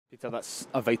Peter, that's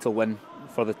a vital win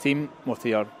for the team. What are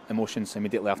your emotions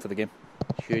immediately after the game?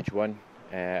 Huge win.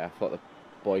 I thought the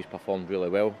boys performed really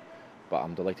well, but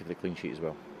I'm delighted with the clean sheet as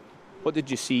well. What did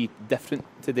you see different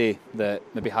today that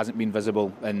maybe hasn't been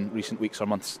visible in recent weeks or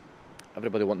months?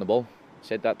 Everybody wanted the ball. I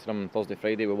said that to them Thursday,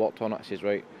 Friday. We walked on it. I says,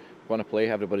 right, we want to play.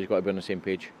 Everybody's got to be on the same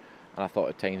page. And I thought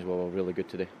at times we were really good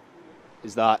today.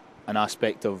 Is that an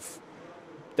aspect of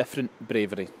different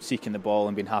bravery, seeking the ball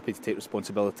and being happy to take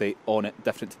responsibility on it,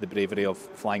 different to the bravery of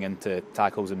flying into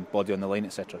tackles and body on the line,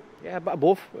 etc.? Yeah, a bit of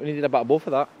both. We needed a bit of both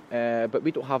of that. But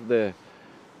we don't have the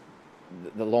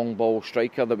long ball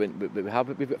striker that we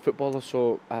have. We've got footballers,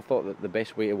 so I thought that the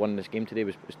best way to win this game today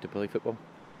was to play football.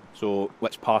 So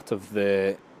which part of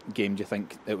the game do you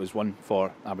think it was won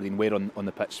for Aberdeen? Where on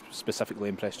the pitch specifically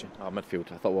impressed you?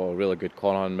 Midfield. I thought we were really good.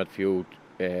 Connor in midfield,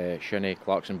 Shinnie,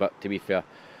 Clarkson, but to be fair,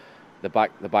 the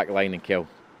back line and Kell,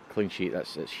 clean sheet,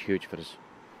 that's huge for us.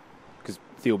 Because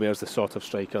Theo Bair's the sort of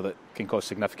striker that can cause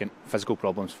significant physical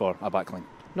problems for a back line.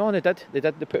 No, and they did. They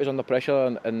put us under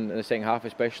pressure in the second half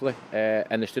especially,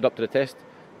 and they stood up to the test.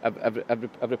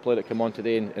 Every player that came on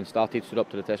today and started stood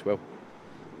up to the test well.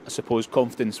 I suppose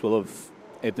confidence will have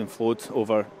ebbed and flowed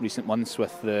over recent months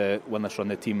with the winless run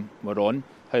the team were on.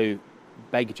 How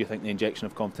big do you think the injection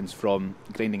of confidence from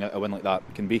grinding out a win like that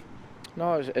can be?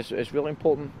 No, it's really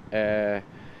important. As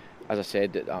I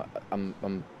said,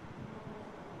 I'm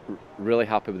really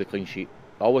happy with the clean sheet.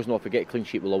 I always know if we get a clean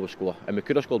sheet, we'll always score, and we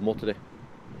could have scored more today.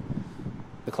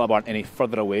 The club aren't any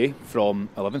further away from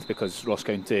 11th because Ross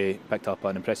County picked up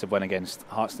an impressive win against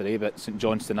Hearts today, but St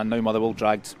Johnstone and now Motherwell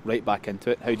dragged right back into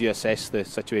it. How do you assess the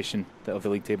situation of the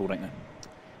league table right now?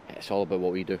 It's all about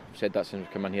what we do. I've said that since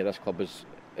we come in here. This club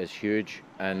is huge,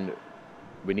 and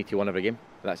we need to win every game.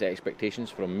 That's the expectations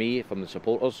from me, from the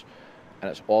supporters, and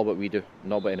it's all what we do,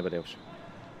 not about anybody else.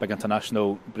 Big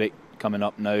international break coming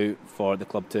up now for the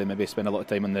club to maybe spend a lot of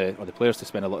time or the players to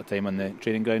spend a lot of time on the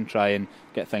training ground, try and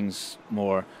get things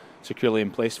more securely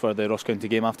in place for the Ross County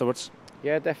game afterwards.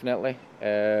 Yeah, definitely.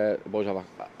 The boys have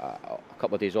a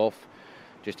couple of days off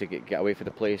just to get away from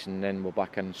the place, and then we're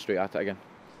back in straight at it again.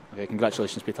 Okay,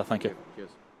 congratulations, Peter. Thank you. Cheers.